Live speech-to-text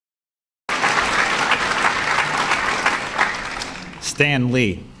Stan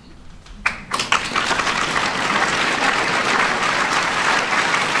Lee.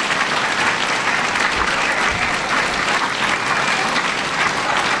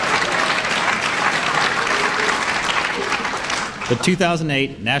 The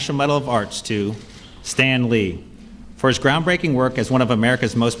 2008 National Medal of Arts to Stan Lee for his groundbreaking work as one of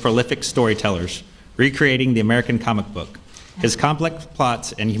America's most prolific storytellers, recreating the American comic book. His complex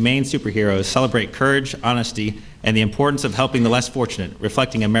plots and humane superheroes celebrate courage, honesty, and the importance of helping the less fortunate,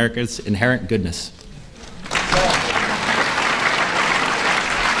 reflecting America's inherent goodness.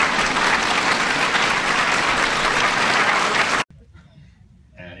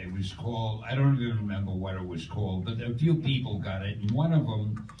 It was called, I don't even remember what it was called, but a few people got it, and one of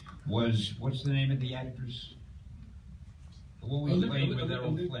them was, what's the name of the actress? The one we played with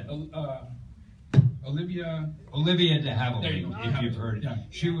Errol Flynn. Olivia de Havilland, if you've heard it. Yeah.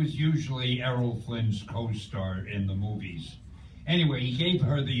 She was usually Errol Flynn's co-star in the movies. Anyway, he gave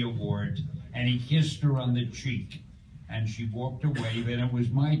her the award, and he kissed her on the cheek, and she walked away. Then it was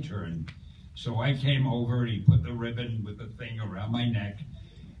my turn. So I came over, and he put the ribbon with the thing around my neck,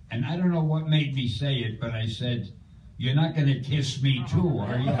 and I don't know what made me say it, but I said, "You're not going to kiss me too,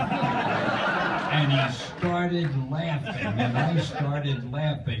 are you?" And he started laughing, and I started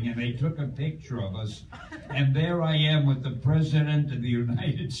laughing, and they took a picture of us. And there I am with the President of the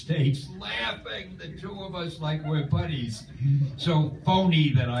United States laughing, the two of us like we're buddies. So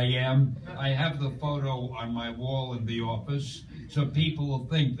phony that I am, I have the photo on my wall in the office, so people will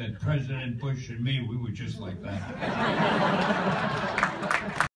think that President Bush and me, we were just like that.